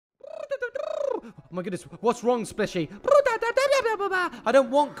Oh my goodness, what's wrong, Splishy? I don't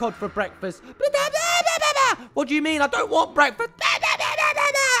want cod for breakfast. What do you mean I don't want breakfast?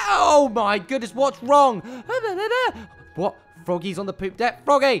 Oh my goodness, what's wrong? What? Froggy's on the poop deck?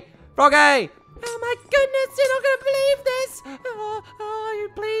 Froggy! Froggy! Oh my goodness, you're not going to believe this! Oh,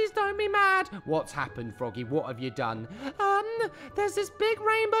 please don't be mad. What's happened, Froggy? What have you done? There's this big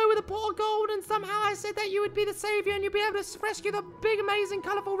rainbow with a pot of gold, and somehow I said that you would be the savior and you'd be able to rescue the big, amazing,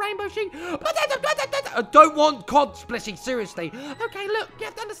 colourful rainbow sheep. I don't want cod, Splishy, seriously. Okay, look, you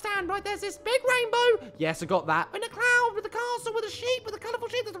have to understand, right? There's this big rainbow. Yes, I got that. In a cloud with a castle with a sheep, with a colourful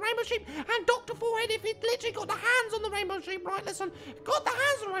sheep, there's a rainbow sheep, and Dr.Forhead, if he'd literally got the hands on the rainbow sheep, right, listen, got the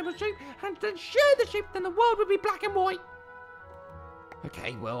hands on the rainbow sheep, and then showed the sheep, then the world would be black and white.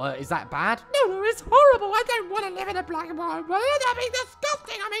 Okay, well, is that bad? No, it's horrible. I don't want to live in a black and white world. That'd be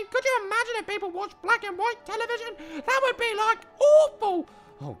disgusting. I mean, could you imagine if people watch black and white television? That would be, like, awful.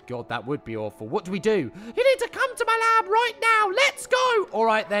 Oh, God, that would be awful. What do we do? You need to come to my lab right now. Let's go. All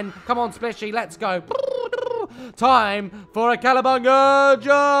right, then. Come on, Splishy. Let's go. Time for a Calabunga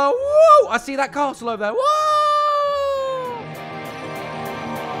Joe. Woo! I see that castle over there. Whoa!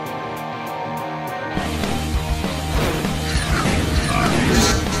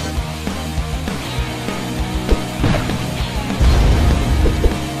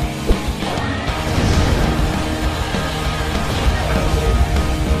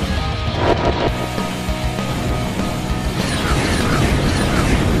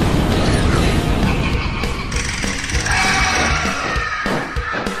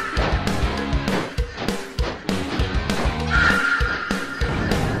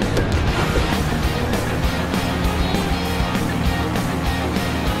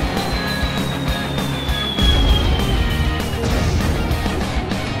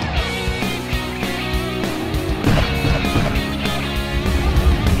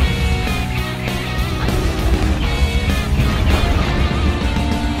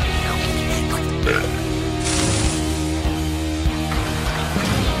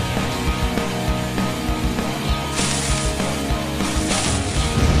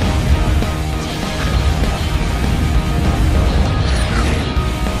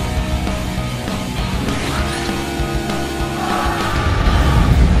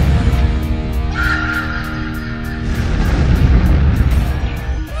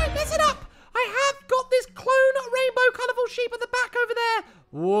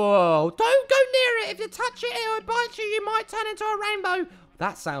 Whoa, don't go near it. If you touch it, it will bite you. You might turn into a rainbow.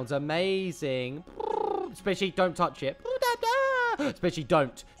 That sounds amazing. Splishy, don't touch it. Splishy,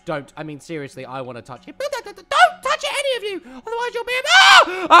 don't. I mean, seriously, I want to touch it. Don't touch it, any of you. Otherwise, you'll be...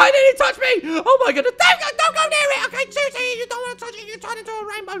 Oh, I didn't touch me. Oh, my goodness. Don't go near it. Okay, seriously, you don't want to touch it. You turn into a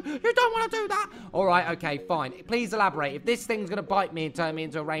rainbow. You don't want to do that. All right, okay, fine. Please elaborate. If this thing's going to bite me and turn me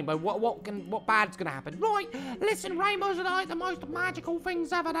into a rainbow, what bad's going to happen? Right, listen, rainbows are like the most magical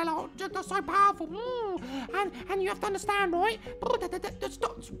things ever. They're so powerful. And you have to understand, right?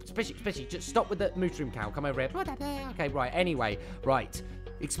 Stop. Splishy, just stop with the mushroom cow. Come over here. Okay, right, anyway. Right,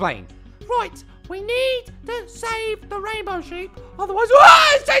 explain. Right, we need to save the rainbow sheep. Otherwise,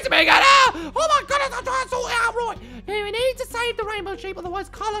 it's chasing me again. Oh my goodness, I'm trying to sort it out. Right, we need to save the rainbow sheep. Otherwise,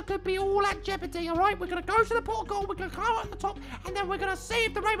 colour could be all at jeopardy. All right, we're going to go to the pot of gold. We're going to climb at the top. And then we're going to see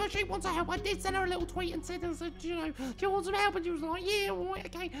if the rainbow sheep wants our help. I did send her a little tweet and said, you know, do you want some help? And she was like, yeah, all right,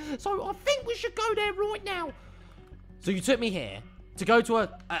 okay. So I think we should go there right now. So you took me here to go to a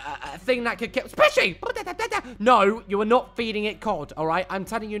thing that could kill... Splishy! No, you are not feeding it cod, all right? I'm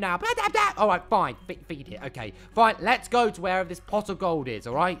telling you now. All right, fine. Feed it, okay. Fine, let's go to wherever this pot of gold is,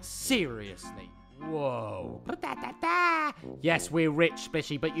 all right? Seriously. Whoa. Yes, we're rich,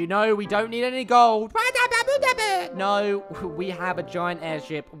 Splishy, but you know we don't need any gold. No, we have a giant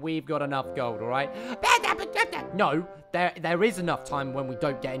airship. We've got enough gold, all right? No, there is enough time when we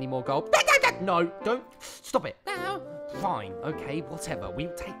don't get any more gold. No, don't. Stop it. No. Fine, okay, whatever.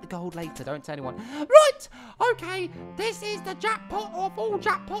 We'll take the gold later, don't tell anyone. Right, okay, this is the jackpot of all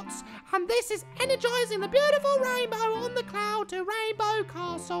jackpots, and this is energizing the beautiful rainbow on the cloud to Rainbow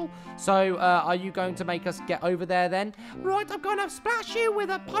Castle. So, are you going to make us get over there then? Right, I'm going to splash you with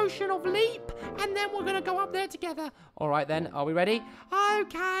a potion of leap, and then we're going to go up there together. All right then, are we ready?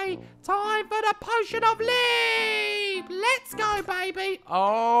 Okay, time for the potion of leap. Let's go, baby. Oh,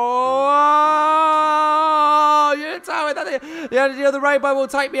 you didn't tell me that the energy of the rainbow will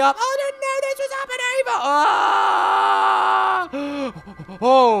take me up. Oh, I didn't know this was happening either.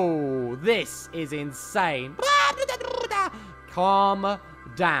 Oh, this is insane. Calm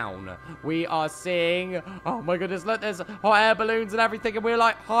down. We are seeing, oh my goodness, look, there's hot air balloons and everything, and we're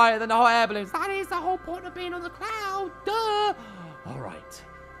like higher than the hot air balloons. That is the whole point of being on the cloud. Duh. All right.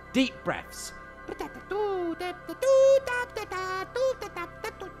 Deep breaths.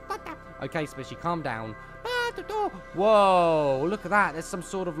 Okay, Splishy, calm down. Whoa, look at that. There's some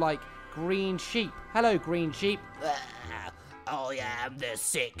sort of, like, green sheep. Hello, green sheep. I am the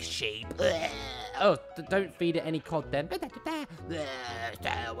sick sheep. Oh, don't feed it any cod then. Stay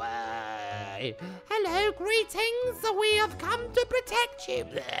away. Hello, greetings. We have come to protect you.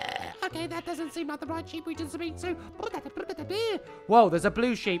 Okay, that doesn't seem like the right sheep we should speak to. Whoa, there's a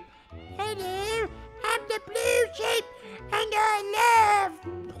blue sheep. Hello, I'm the blue sheep, and I love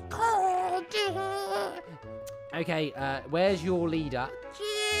cod. Okay, where's your leader?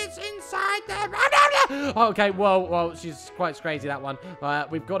 She's inside there. Okay, whoa, she's quite crazy, that one.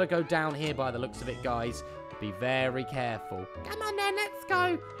 We've got to go down here by the looks of it, guys. Be very careful. Come on then, let's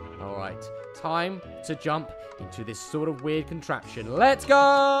go. All right, time to jump into this sort of weird contraption. Let's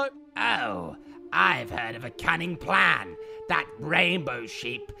go! Oh, I've heard of a cunning plan. That rainbow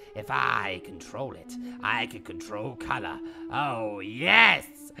sheep, if I control it, I could control color. Oh, yes!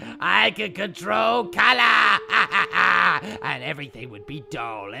 I could control color! And everything would be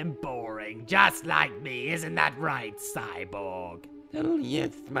dull and boring, just like me. Isn't that right, Cyborg?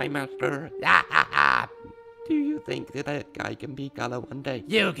 Yes, my master. Do you think that that guy can be color one day?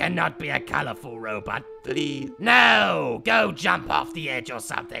 You cannot be a colorful robot. Please. No! Go jump off the edge or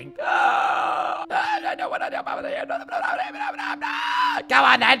something. Go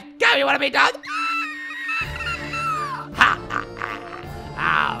on then! Go, you want to be done?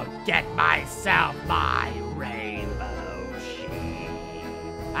 I'll get myself my rainbow sheep.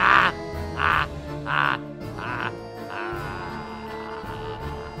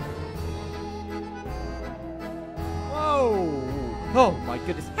 Whoa! Oh my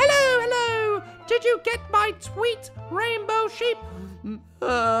goodness. Hello! Did you get my tweet, rainbow sheep?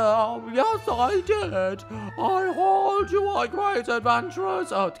 Yes, I did. I heard you are great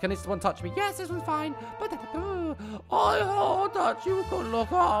adventurers. Oh, can this one touch me? Yes, this one's fine. But I heard that you can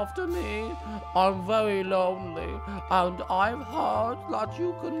look after me. I'm very lonely, and I've heard that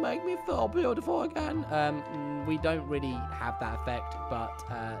you can make me feel beautiful again. we don't really have that effect, but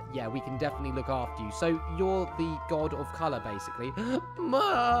yeah, we can definitely look after you. So you're the god of color, basically. Yes,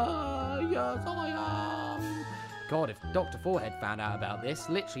 I am. God, if Dr.Forhead found out about this,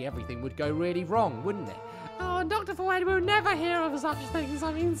 literally everything would go really wrong, wouldn't it? Oh, and Dr.Forhead will never hear of such things.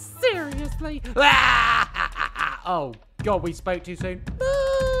 I mean, seriously. Oh, God, we spoke too soon.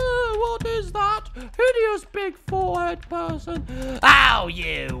 What is that? Hideous big forehead person. Oh,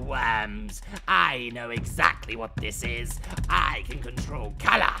 you worms. I know exactly what this is. I can control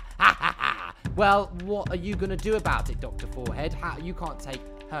color. Well, what are you going to do about it, Dr.Forhead? You can't take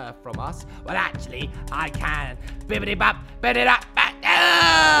her from us. Well, actually, I can. Bibbidi bop, bibbidi up.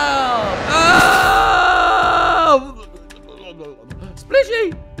 Oh!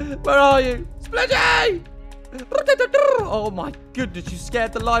 Splishy! Where are you? Splishy! Oh my goodness, you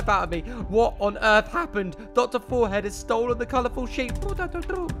scared the life out of me. What on earth happened? Dr.Forhead has stolen the colourful sheep.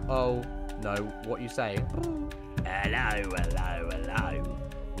 Oh, no. What are you saying? Hello.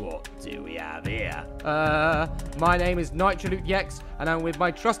 What do we have here? My name is NitroLukeDX, and I'm with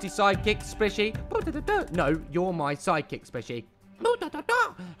my trusty sidekick, Splishy. No, you're my sidekick, Splishy.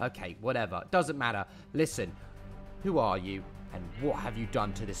 Okay, whatever. Doesn't matter. Listen, who are you, and what have you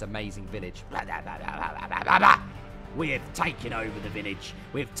done to this amazing village? We have taken over the village.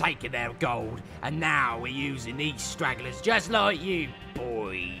 We've taken their gold, and now we're using these stragglers just like you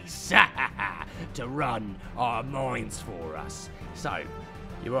boys to run our mines for us. So,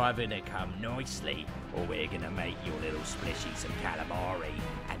 you're either going to come nicely, or we're going to make your little Splishy some calamari,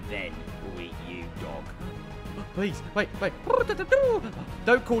 and then we'll eat you, dog. Please, wait.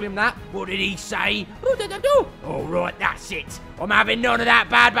 Don't call him that. What did he say? All right, that's it. I'm having none of that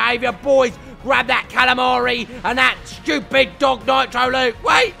bad behaviour, boys. Grab that calamari and that stupid dog, Nitro Luke.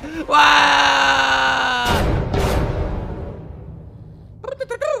 Wait!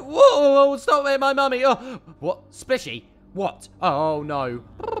 Whoa, stop it, my mummy. Oh, what? Splishy? What? Oh, no.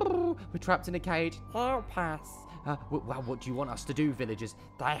 We're trapped in a cage. Help us. Well, what do you want us to do, villagers?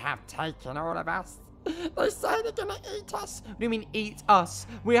 They have taken all of us. They say they're gonna eat us. What do you mean eat us?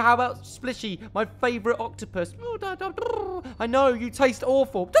 How about Splishy, my favourite octopus? I know, you taste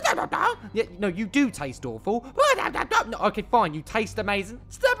awful. Yeah, no, you do taste awful. No, okay, fine, you taste amazing.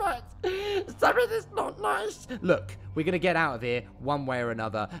 Stop it, it's not nice. Look, we're gonna get out of here one way or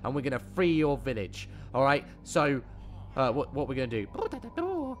another, and we're gonna free your village. Alright, so, what we're gonna do?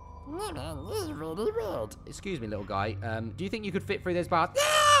 This is really weird. Excuse me, little guy. Do you think you could fit through this bars?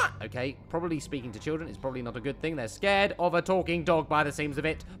 Okay, probably speaking to children is probably not a good thing. They're scared of a talking dog by the seams of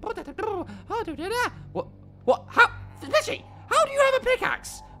it. What? How? Splishy, how do you have a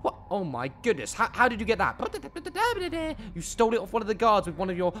pickaxe? What? Oh my goodness. How did you get that? You stole it off one of the guards with one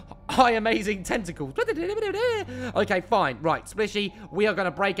of your high amazing tentacles. Okay, fine. Right, Splishy, we are going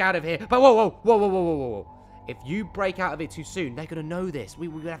to break out of here. But whoa. If you break out of it too soon, they're going to know this. We're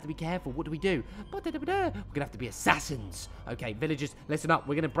going to have to be careful. What do we do? We're going to have to be assassins. Okay, villagers, listen up.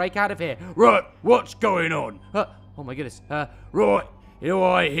 We're going to break out of here. Right, what's going on? Oh my goodness. Right,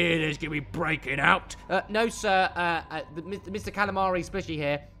 I hear there's going to be breaking out. No, sir. Mr. Calamari Splishy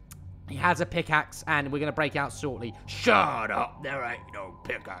here. He has a pickaxe, and we're going to break out shortly. Shut up, there ain't no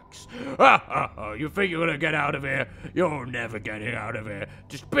pickaxe. You think you're going to get out of here? You're never getting out of here.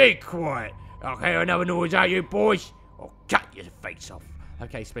 Just be quiet. I'll hear another noise out, you boys. I'll cut your face off.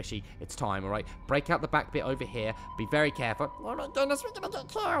 Okay, Splishy, it's time, all right? Break out the back bit over here. Be very careful. Oh my goodness, we're going to get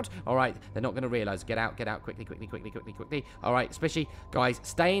killed. All right, they're not going to realize. Get out, quickly. All right, Splishy, guys,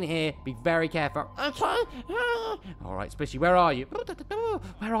 stay in here. Be very careful. Okay. All right, Splishy, where are you?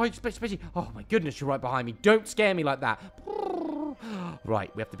 Where are you, Splishy? Oh my goodness, you're right behind me. Don't scare me like that.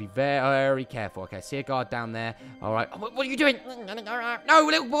 Right, we have to be very careful. Okay, see a guard down there. All right. What are you doing? No,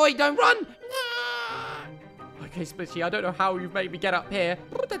 little boy, don't run. Okay, Splishy, I don't know how you've made me get up here.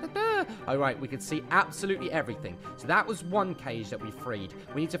 All right, we can see absolutely everything. So that was one cage that we freed.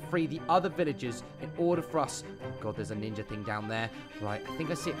 We need to free the other villagers in order for us... Oh, God, there's a ninja thing down there. Right, I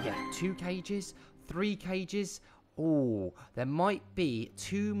think I see it. Yeah, 2 cages, 3 cages. Oh, there might be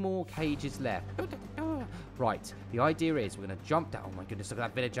 2 more cages left. Right, the idea is we're going to jump down. Oh my goodness, look at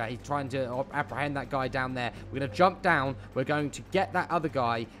that villager. He's trying to apprehend that guy down there. We're going to jump down. We're going to get that other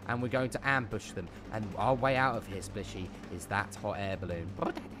guy, and we're going to ambush them. And our way out of here, Splishy, is that hot air balloon.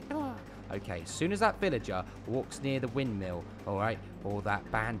 Okay, as soon as that villager walks near the windmill, all right, or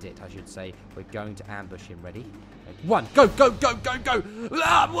that bandit, I should say, we're going to ambush him. Ready? 1, go!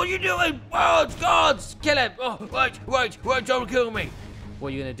 Ah, what are you doing? Oh, it's guards! Kill him! Oh, wait, don't kill me. What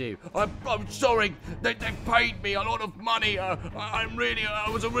are you going to do? I'm sorry. They paid me a lot of money. I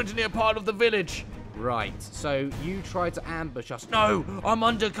was originally a part of the village. Right, so you tried to ambush us. No, I'm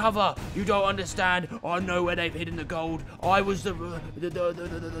undercover. You don't understand. I know where they've hidden the gold. I was the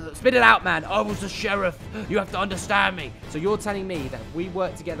Spit it out, man. I was the sheriff. You have to understand me. So you're telling me that if we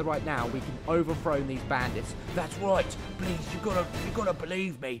work together right now, we can overthrow these bandits? That's right. Please, you gotta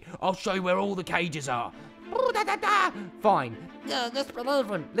believe me. I'll show you where all the cages are. Fine. Let's believe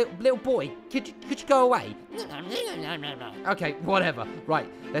him. Little boy, could you go away? Okay, whatever. Right,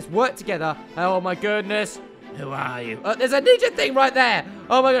 let's work together. Oh my goodness. Who are you? There's a ninja thing right there.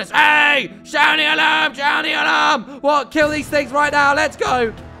 Oh my goodness. Hey! Sound the alarm! What? Kill these things right now. Let's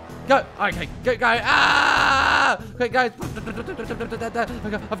go. Go. Okay, go. Ah! Quick, guys.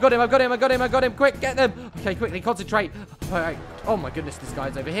 I've got him. Quick, get them. Okay, quickly, concentrate. All right. Oh my goodness, this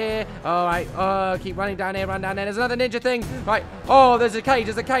guy's over here. All right. Keep running down here, run down there. There's another ninja thing. Right. Oh, there's a cage.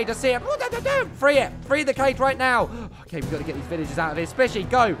 I see it. Free it. Free the cage right now. Okay, we've got to get these villagers out of here. Splishy,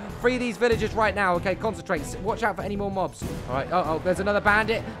 go. Free these villagers right now. Okay, concentrate. Watch out for any more mobs. All right. Oh, there's another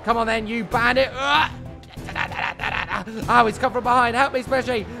bandit. Come on then, you bandit. Oh, he's come from behind. Help me,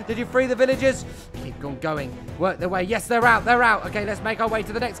 Splishy. Did you free the villagers? Keep on going. Work their way. Yes, they're out. Okay, let's make our way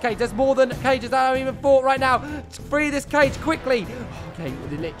to the next cage. There's more than cages that aren't even fought right now. Free this cage quickly. Okay,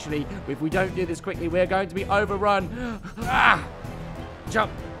 literally, if we don't do this quickly, we're going to be overrun.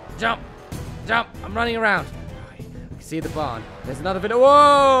 Jump. I'm running around. See the barn. There's another villager.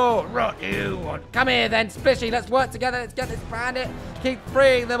 Whoa! Right, you want? Come here then, Splishy. Let's work together. Let's get this bandit. Keep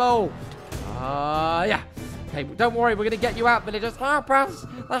freeing them all. Yeah. Okay, don't worry. We're going to get you out, villagers. Help us.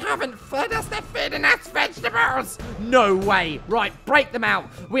 They haven't fed us. They're feeding us vegetables. No way. Right, break them out.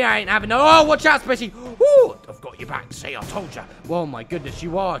 We ain't having no... Oh, watch out, Splishy. Ooh, I've got your back. See, I told you. Oh, my goodness.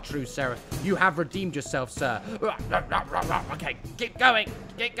 You are a true seraph. You have redeemed yourself, sir. Okay, keep going.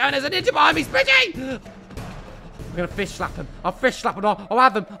 There's a ninja behind me, Splishy. I'm going to fish slap him. I'll fish slap him. I'll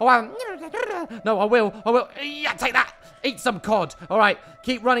have him. No, I will. Yeah, take that. Eat some cod. All right,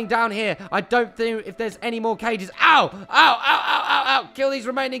 keep running down here. I don't think if there's any more cages. Ow. Kill these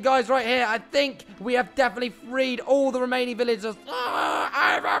remaining guys right here. I think we have definitely freed all the remaining villagers.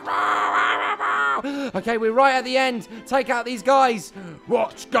 Okay, we're right at the end. Take out these guys.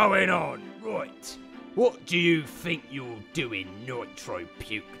 What's going on? Right. What do you think you're doing,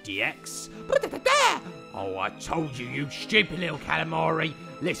 NitroLukeDX? Oh, I told you, you stupid little calamari.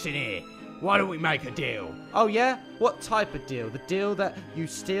 Listen here. Why don't we make a deal? Oh, yeah? What type of deal? The deal that you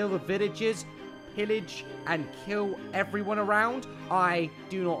steal the villages, pillage, and kill everyone around? I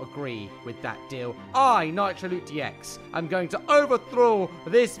do not agree with that deal. I, NitroLukeDX, am going to overthrow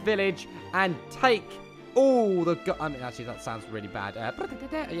this village and take Oh, I mean, actually, that sounds really bad.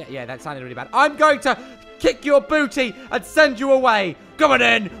 Yeah, that sounded really bad. I'm going to kick your booty and send you away. Come on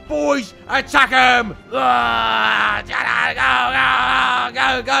in, boys. Attack him. Go.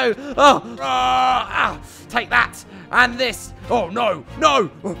 Oh, take that. And this. Oh, no. Oh,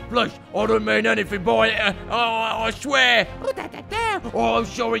 please. I don't mean anything by it. Oh, I swear. Oh, I'm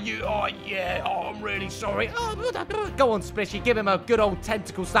sorry, you. Oh, yeah. Oh, I'm really sorry. Go on, Splishy. Give him a good old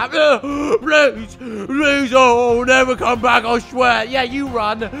tentacle slap. Please. Oh, I'll never come back. I swear. Yeah, you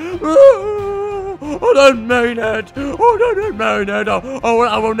run. I don't mean it. I don't mean it.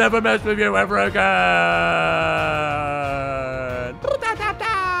 I will never mess with you ever again.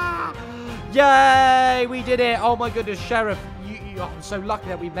 Yay! We did it! Oh my goodness, Sheriff. I'm so lucky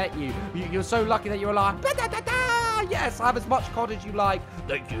that we met you. You're so lucky that you're alive. Yes, have as much cod as you like.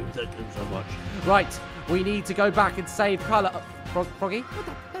 Thank you so much. Right, we need to go back and save Colour. Froggy?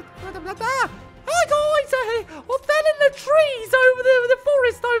 Hi guys! I'm then in the trees over there, the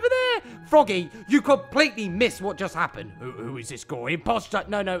forest over there. Froggy, you completely missed what just happened. Who is this guy? Imposter?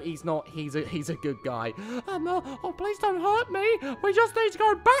 No, he's not. He's a good guy. Oh, please don't hurt me. We just need to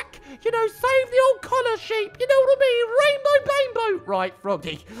go back. You know, save the old collar sheep. You know what I mean? Rainbow. Right,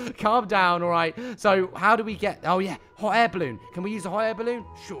 Froggy, calm down. All right. So how do we get? Oh yeah, hot air balloon. Can we use a hot air balloon?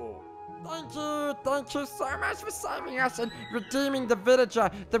 Sure. Thank you so much for saving us and redeeming the villager,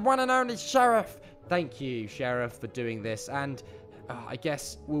 the one and only Sheriff. Thank you, Sheriff, for doing this, and I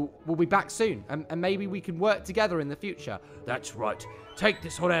guess we'll be back soon, and maybe we can work together in the future. That's right. Take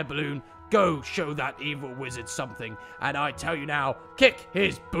this hot air balloon, go show that evil wizard something, and I tell you now, kick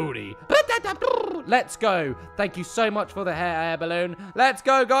his booty. Let's go. Thank you so much for the air balloon. Let's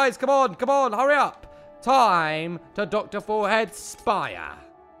go, guys. Come on, hurry up. Time to Dr.Forhead Spire.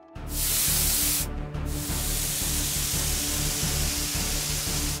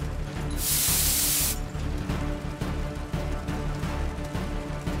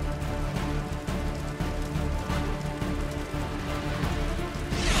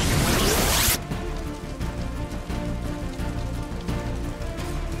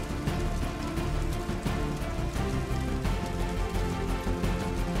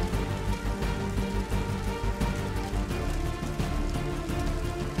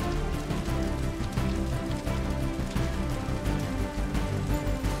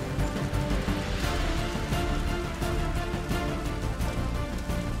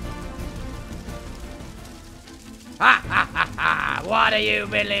 What are you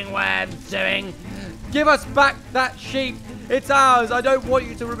middling worms doing? Give us back that sheep. It's ours. I don't want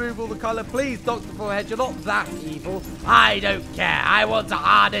you to remove all the colour. Please, Dr.Forhead, you're not that evil. I don't care. I want to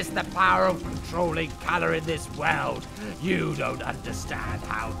harness the power of controlling colour in this world. You don't understand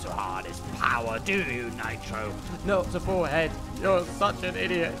how to harness power, do you, Nitro? Dr.Forhead, you're such an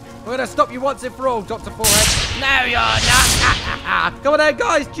idiot. We're going to stop you once and for all, Dr.Forhead. No, you're not. Come on then,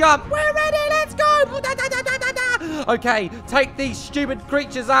 guys, jump. We're ready. Let's go. Okay, take these stupid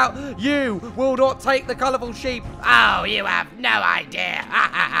creatures out. You will not take the colourful sheep. Oh, you have no idea.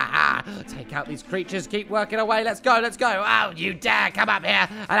 Take out these creatures. Keep working away. Let's go. Oh, you dare come up here,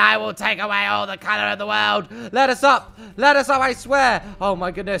 and I will take away all the colour in the world. Let us up, I swear. Oh,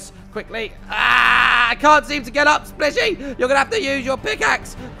 my goodness. Quickly. I can't seem to get up, Splishy. You're going to have to use your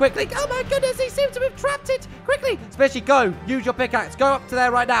pickaxe. Quickly. Oh, my goodness. He seems to have trapped it. Quickly. Splishy, go. Use your pickaxe. Go up to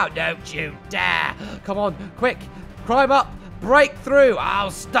there right now. Don't you dare. Come on. Quick. Climb up. Break through.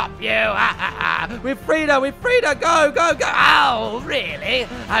 I'll stop you. We've freed her. Go. Oh, really?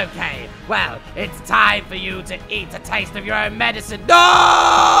 Okay. Well, it's time for you to eat a taste of your own medicine. No!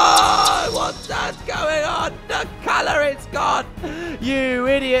 What's that going on? The colour is gone. You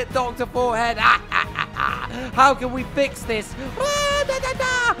idiot, Dr.Forhead. How can we fix this?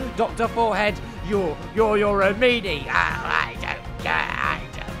 Dr.Forhead, you're a meanie. I don't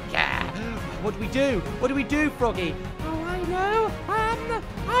care. What do we do, Froggy? Oh, I know.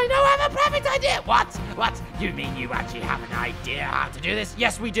 I have a perfect idea. What? You mean you actually have an idea how to do this?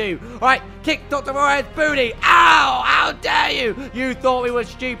 Yes, we do. All right, kick Dr.Forhead's booty. Ow! How dare you? You thought we were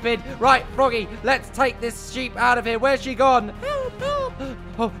stupid. Right, Froggy, let's take this sheep out of here. Where's she gone? Help.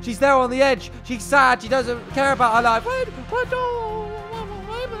 Oh, she's there on the edge. She's sad. She doesn't care about her life.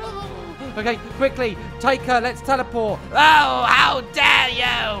 Okay, quickly, take her. Let's teleport. Oh, how dare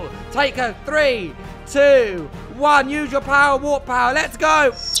you! Take her. 3, 2, 1. Use your power, warp power. Let's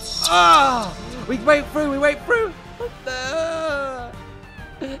go. We went through.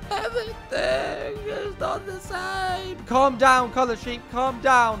 Everything is not the same. Calm down, Colour Sheep. Calm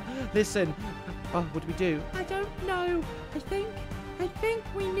down. Listen. What do we do? I don't know. I think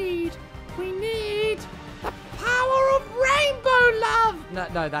we need the power of rainbow love.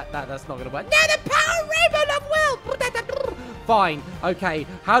 No, that's not gonna work. No, the power of rainbow love will. Fine. Okay.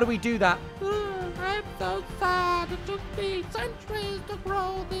 How do we do that? I'm so sad. It took me centuries to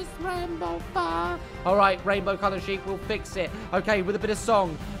grow this rainbow fire. All right, rainbow color sheep. We'll fix it. Okay, with a bit of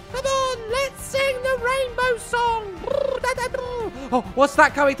song. Come on, let's sing the rainbow song. Oh, what's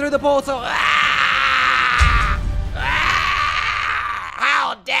that coming through the portal?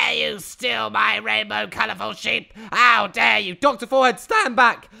 How dare you steal my rainbow colourful sheep? How dare you? Dr.Forhead, stand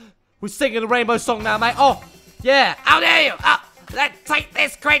back. We're singing the rainbow song now, mate. Oh, yeah. How dare you? Let's take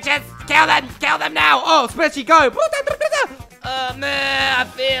these creatures. Kill them now. Oh, Splishy, go. Meh, I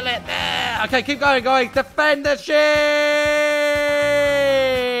feel it there. Okay, keep going, guys. Defend the sheep.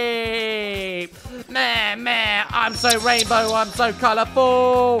 Meh. I'm so rainbow. I'm so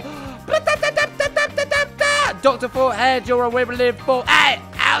colourful. Dr.Forhead, you're a wibbly fool. Hey,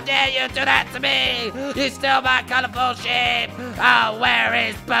 how dare you do that to me? You stole my colourful sheep. Oh, where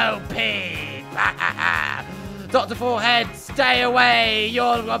is Bo Peep? Dr.Forhead, stay away.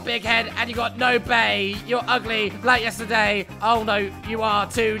 You've got a big head and you got no bay. You're ugly like yesterday. Oh no, you are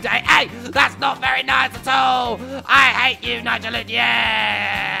today. Hey, that's not very nice at all. I hate you, NitroLuke.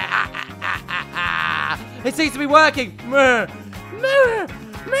 Yeah. It seems to be working.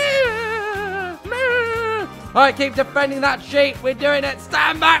 Alright, keep defending that sheep. We're doing it.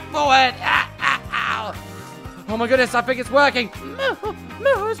 Stand back, Forhead. Oh my goodness, I think it's working.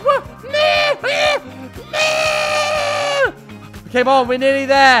 Come on, we're nearly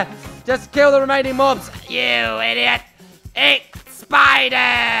there. Just kill the remaining mobs. You idiot. Eat spiders.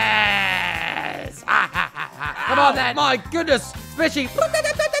 Come on then. My goodness, Splishy.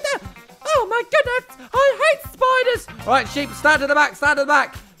 Oh my goodness, I hate spiders. Alright, sheep, stand to the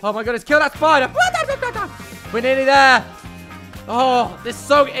back, Oh my goodness, kill that spider. We're nearly there. Oh, this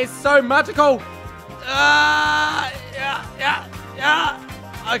song is so magical.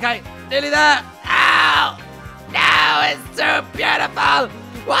 Okay, nearly there. Ow! No, it's too beautiful.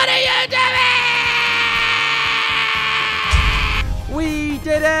 What are you doing? We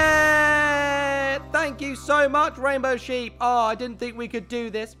did it! Thank you so much, Rainbow Sheep. Oh, I didn't think we could do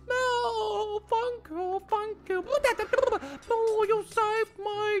this. Oh, thank you. Oh, you saved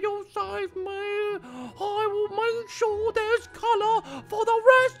me. I will make sure there's colour for the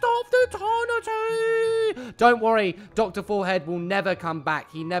rest of eternity. Don't worry, Dr.Forhead will never come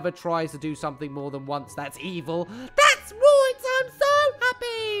back. He never tries to do something more than once. That's evil. That's right, I'm so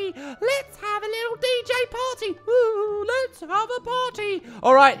happy. Let's have a little DJ party. Ooh, let's have a party.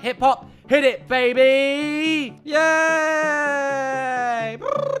 All right, hip hop, hit it, baby. Yay!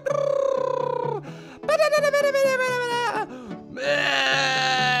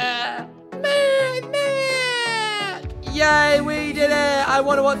 Yay, we did it! I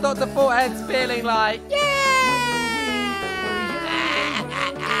wonder what Dr.Forhead's feeling like. Yay!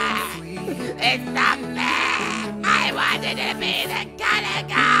 It's not fair! I wanted to be the color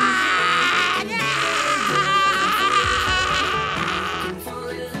guy!